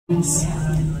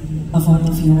of all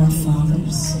of your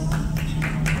fathers.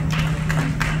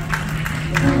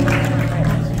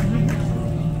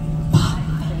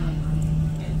 Papa,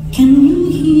 can you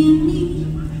hear me?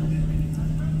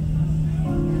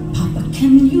 Papa,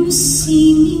 can you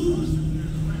see me?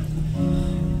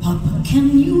 Papa,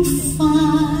 can you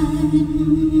find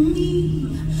me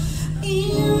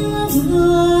in the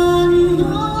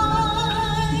night?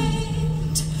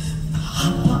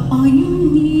 Papa, are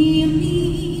you near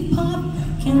me? Papa,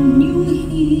 can you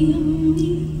hear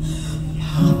me?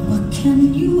 Papa,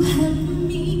 can you help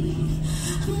me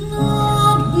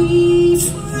not be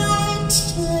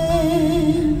frightened?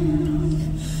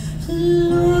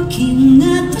 Looking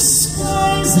at the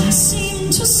skies, I seem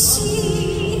to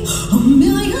see a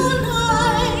million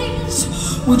eyes.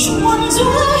 Which ones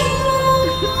are yours?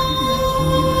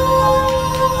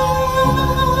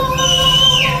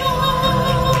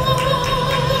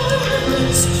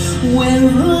 Where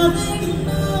are they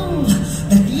now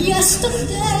that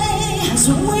yesterday has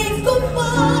waved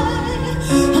goodbye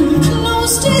and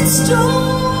closed its doors?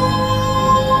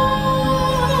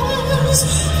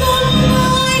 The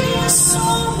night is so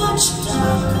much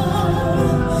darker,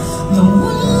 the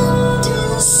wind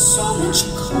is so much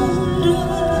colder,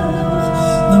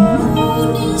 the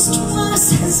moon is twice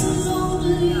as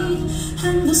lonely,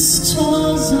 and the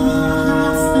stars are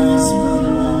half as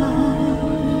bright.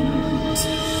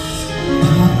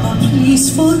 Papa, please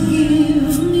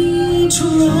forgive me,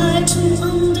 try to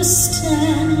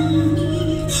understand me.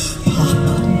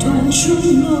 Papa, don't you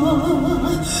know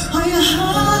I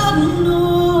had no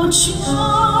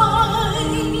choice?